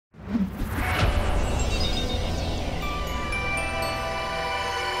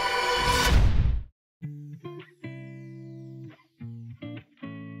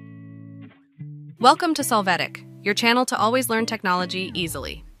Welcome to Solvetic, your channel to always learn technology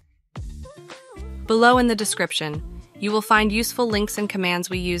easily. Below in the description, you will find useful links and commands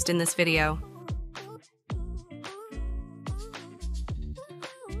we used in this video.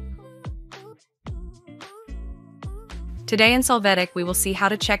 Today in Solvetic, we will see how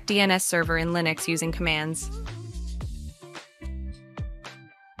to check DNS server in Linux using commands.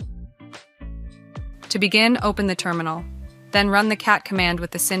 To begin, open the terminal. Then run the cat command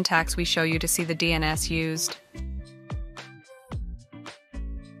with the syntax we show you to see the DNS used.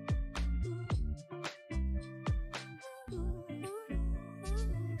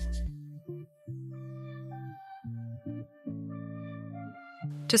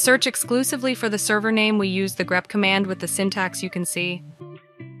 To search exclusively for the server name, we use the grep command with the syntax you can see.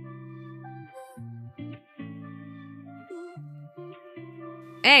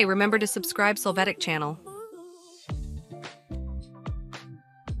 Hey, remember to subscribe Solvetic channel.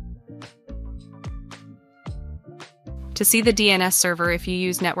 To see the DNS server, if you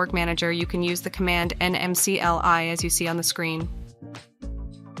use Network Manager, you can use the command nmcli as you see on the screen.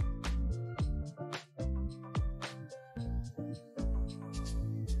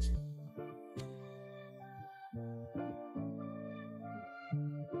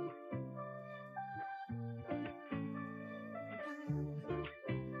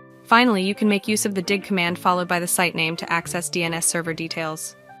 Finally, you can make use of the dig command followed by the site name to access DNS server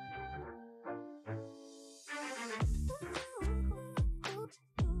details.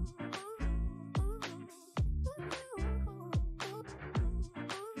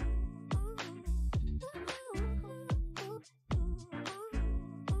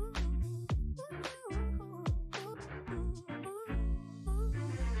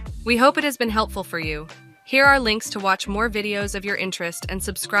 We hope it has been helpful for you. Here are links to watch more videos of your interest and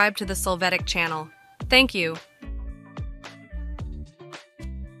subscribe to the Solvetic channel. Thank you.